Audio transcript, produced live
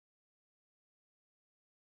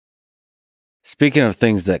Speaking of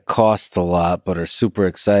things that cost a lot but are super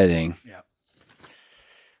exciting. Yeah.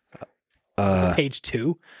 Is it page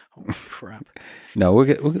 2? Holy crap! No,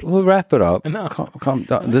 we'll wrap it up. No. Calm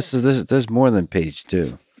down. There's more than page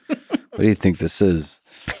 2. What do you think this is?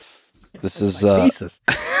 This is thesis.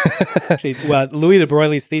 Actually, well, Louis de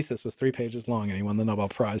Broglie's thesis was 3 pages long, and he won the Nobel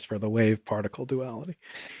Prize for the wave-particle duality.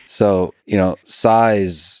 So,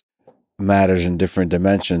 size matters in different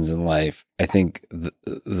dimensions in life. I think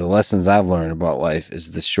the lessons I've learned about life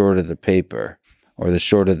is the shorter the paper or the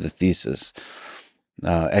shorter the thesis.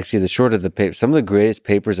 Actually, the shorter the paper. Some of the greatest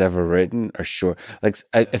papers ever written are short. Like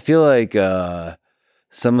I feel like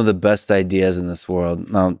some of the best ideas in this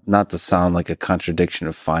world, now, not to sound like a contradiction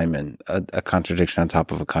of Feynman, a contradiction on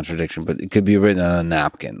top of a contradiction, but it could be written on a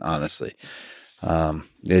napkin, honestly.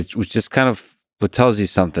 It's just kind of what tells you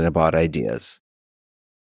something about ideas.